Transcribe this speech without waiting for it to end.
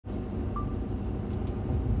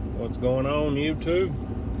What's going on, YouTube?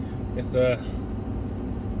 It's a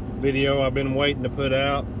video I've been waiting to put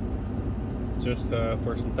out, just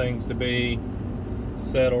for some things to be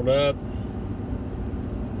settled up.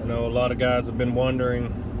 I know a lot of guys have been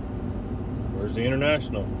wondering, where's the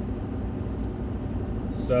International?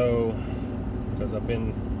 So, because I've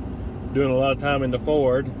been doing a lot of time in the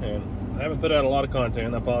Ford, and I haven't put out a lot of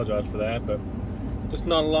content, I apologize for that, but just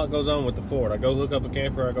not a lot goes on with the Ford. I go hook up a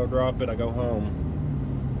camper, I go drop it, I go home.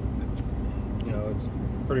 It's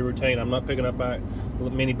pretty routine. I'm not picking up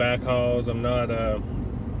many backhauls. I'm not.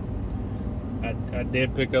 I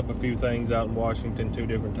did pick up a few things out in Washington 2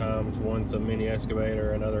 different times. One's a mini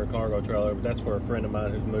excavator, another a cargo trailer. But that's for a friend of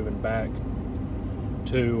mine who's moving back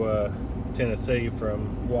to Tennessee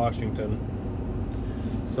from Washington.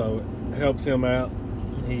 So it helps him out.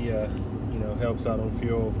 He helps out on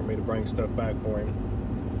fuel for me to bring stuff back for him.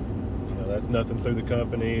 That's nothing through the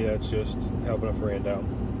company. That's just helping a friend out.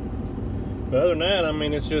 But other than that, I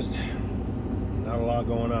mean, it's just not a lot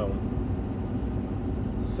going on.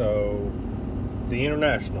 So, the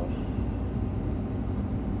International.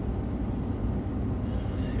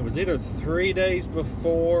 It was either 3 days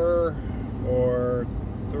before or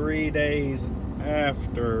 3 days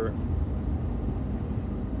after.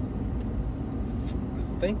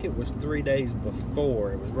 I think it was 3 days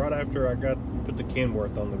before. It was right after I put the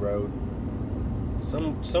Kenworth on the road.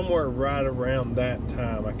 Somewhere right around that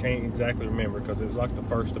time. I can't exactly remember because it was like the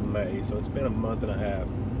 1st of May, so it's been a month and a half.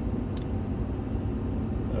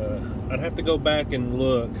 I'd have to go back and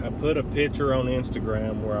look. I put a picture on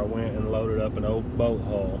Instagram where I went and loaded up an old boat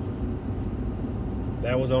hull.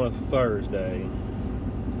 That was on a Thursday.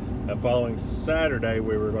 The following Saturday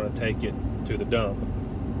we were going to take it to the dump,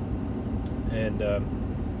 and the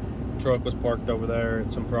truck was parked over there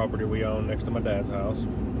at some property we own next to my dad's house.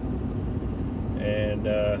 And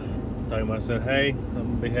told him, I said, hey, I'm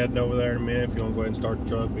going to be heading over there in a minute. If you want to go ahead and start the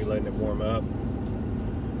truck, be letting it warm up.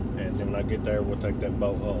 And then when I get there, we'll take that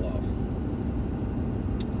boat hull off.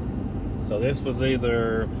 So this was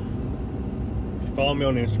either, if you follow me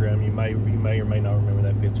on Instagram, you may or may not remember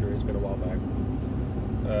that picture. It's been a while back.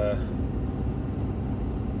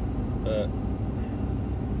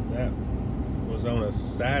 That was on a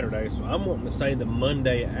Saturday. So I'm wanting to say the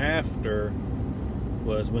Monday after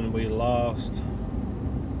was when we lost,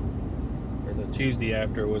 or the Tuesday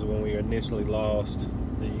after was when we initially lost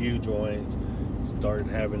the U-joints, started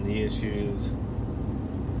having the issues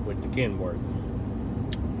with the Kenworth.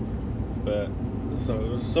 But so it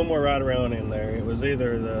was somewhere right around in there. It was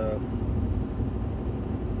either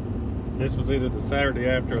this was either the Saturday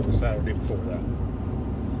after or the Saturday before that.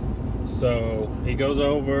 So he goes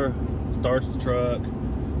over, starts the truck,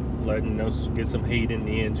 letting get some heat in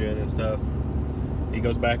the engine and stuff. He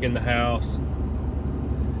goes back in the house.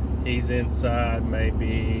 He's inside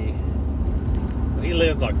maybe, he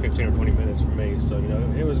lives like 15 or 20 minutes from me, so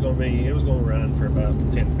it was going to run for about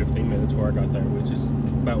 10 to 15 minutes before I got there, which is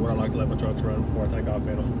about where I like to let my trucks run before I take off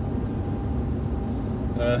in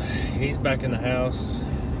them. He's back in the house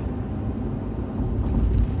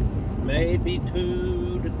maybe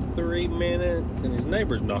 2 to 3 minutes, and his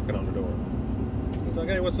neighbor's knocking on the door. He's like,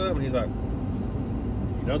 hey, what's up? And he's like,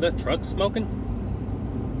 that truck's smoking?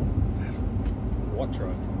 What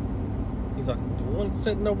truck? He's like, the one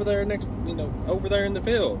sitting over there over there in the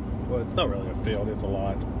field. Well, it's not really a field, it's a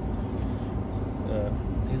lot.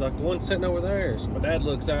 He's like, the one sitting over there. So my dad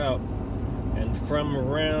looks out, and from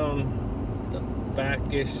around the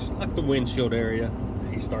backish, like the windshield area,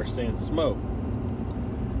 he starts seeing smoke.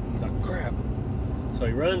 He's like, crap. So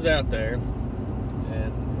he runs out there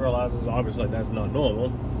and realizes obviously that's not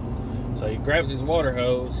normal. So he grabs his water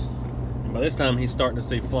hose, and by this time he's starting to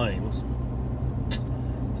see flames.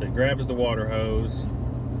 So he grabs the water hose,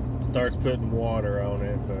 starts putting water on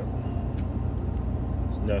it, but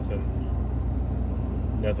there's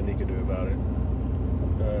nothing he can do about it.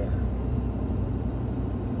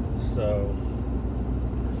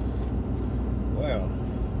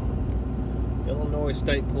 Illinois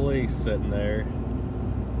State Police sitting there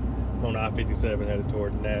on I-57 headed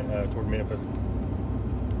toward Memphis.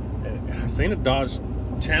 And I seen a Dodge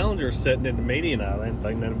Challenger sitting in the median. I didn't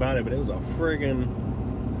think nothing about it, but it was a friggin'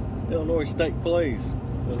 Illinois State Police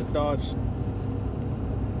with a Dodge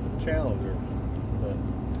Challenger. But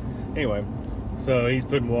anyway, so he's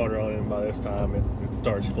putting water on it, and by this time it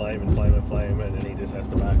starts flaming, and he just has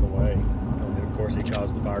to back away. And then of course he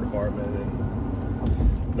calls the fire department,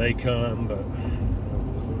 and they come, but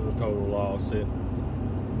it was a total loss. It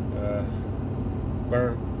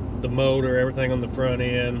burnt the motor, everything on the front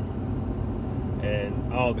end,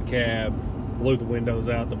 and all the cab, blew the windows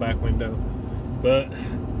out, the back window. But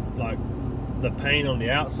like the paint on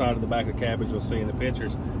the outside of the back of the cab, as you'll see in the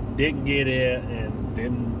pictures, didn't get it and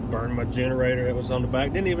didn't burn my generator that was on the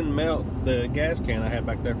back. Didn't even melt the gas can I had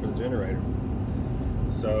back there for the generator.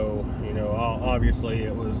 So, you know, obviously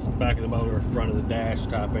it was back of the motor, front of the dash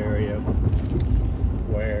type area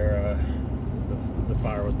where the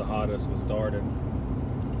fire was the hottest and started.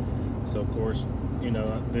 So, of course, you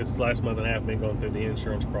know, this last month and a half been going through the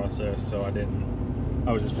insurance process, so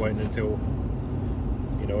I was just waiting until,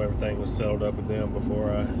 you know, everything was settled up with them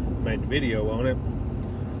before I made the video on it.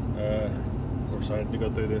 Of course, I had to go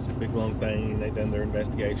through this big long thing, and they done their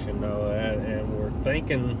investigation and all that, and we're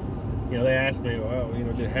thinking, you know, they asked me, well, you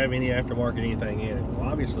know, did it have any aftermarket anything in it? Well,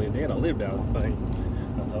 obviously it did. I lived out of the thing.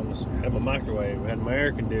 I had my microwave, I had my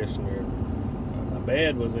air conditioner, my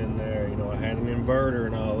bed was in there, you know, I had an inverter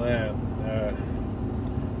and all that.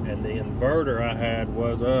 And the inverter I had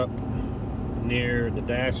was up near the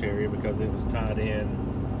dash area because it was tied in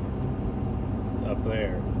up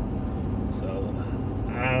there. So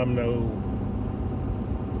I'm no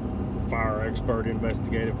fire expert,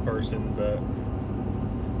 investigative person, but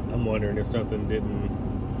I'm wondering if something didn't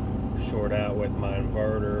short out with my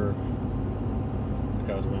inverter,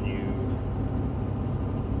 because when you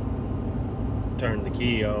turn the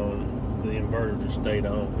key on, the inverter just stayed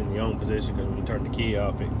on in the on position, because when you turn the key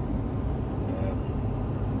off, it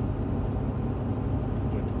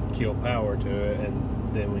would kill power to it,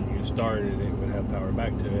 and then when you started it, it would have power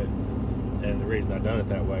back to it. And the reason I done it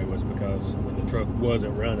that way was because when the truck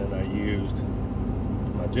wasn't running, I used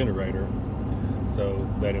my generator, so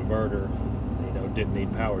that inverter, you know, didn't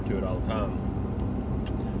need power to it all the time.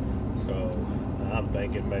 So I'm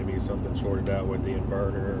thinking maybe something shorted out with the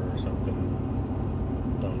inverter or something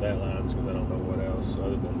on that lines, because I don't know what else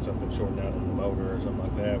other than something shorting out on the motor or something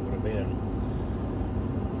like that would have been.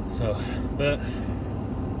 So, but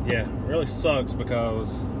yeah, it really sucks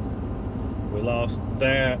because we lost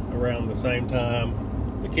that around the same time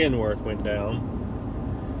the Kenworth went down,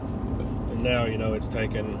 and now, you know, it's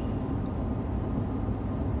taken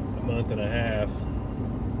a month and a half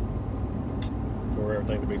for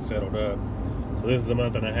everything to be settled up. So this is a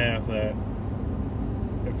month and a half that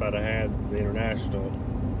if I'd have had the International,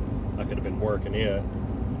 I could have been working it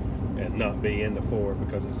and not be in the Ford,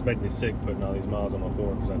 because it's made me sick putting all these miles on my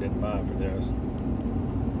Ford because I didn't buy it for this.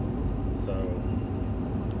 So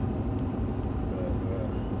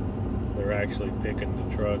they're actually picking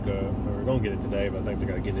the truck up. We're gonna get it today, but I think they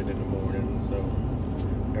gotta get it in the morning. So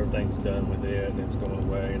everything's done with it and it's going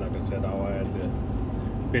away. Like I said, I'll add the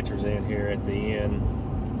pictures in here at the end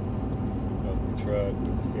of the truck.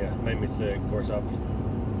 Yeah, it made me sick. Of course, I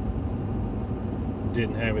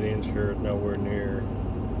didn't have it insured nowhere near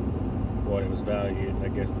what it was valued. I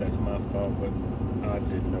guess that's my fault, but I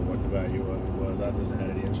didn't know what the value of it was. I just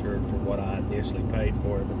had it insured for what I initially paid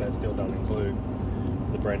for it, but that still don't include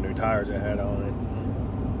the brand new tires it had on it,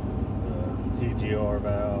 EGR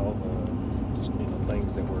valve, just, you know,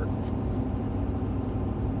 things that were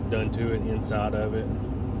done to it, inside of it,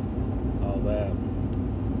 all that.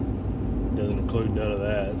 Doesn't include none of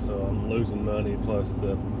that, so I'm losing money, plus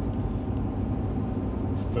the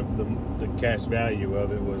cash value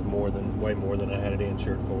of it was way more than I had it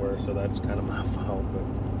insured for, so that's kind of my fault, but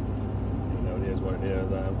you know, it is what it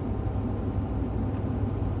is. I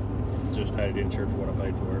just had it insured for what I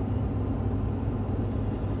paid for it.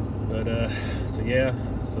 But so yeah,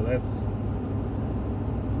 so it's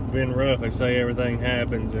been rough. They say everything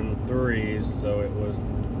happens in threes, so it was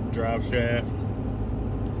drive shaft,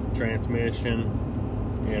 transmission,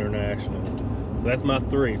 International. So that's my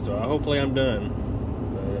three, so hopefully I'm done.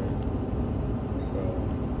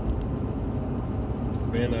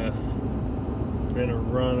 Been a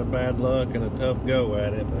run of bad luck and a tough go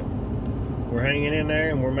at it, but we're hanging in there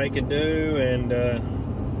and we're making do. And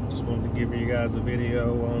just wanted to give you guys a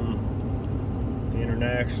video on the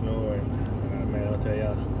International, and man, I'll tell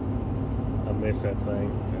you, I miss that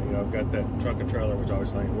thing. You know, I've got that truck and trailer, which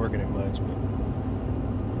obviously ain't working it much, but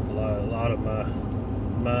a lot of my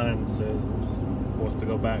mind says wants to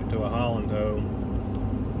go back to a hauling tow,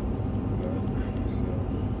 but so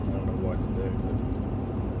I don't know what to do.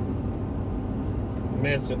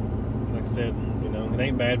 Miss it. Like I said, you know, it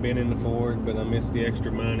ain't bad being in the Ford, but I miss the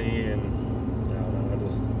extra money, and I don't know, I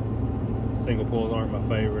just, single pulls aren't my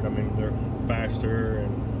favorite. I mean, they're faster,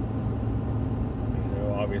 and you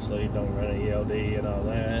know, obviously don't run an ELD and all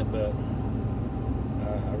that, but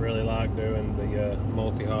I really like doing the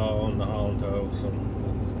multi-haul and the haul and tow, so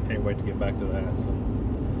can't wait to get back to that. So,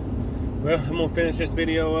 well, I'm gonna finish this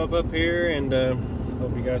video up here, and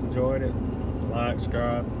hope you guys enjoyed it. Like,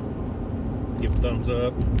 subscribe, give a thumbs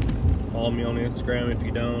up, follow me on Instagram if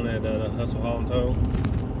you don't at Hustle Haul and Tow.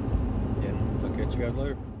 And catch you guys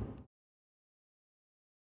later.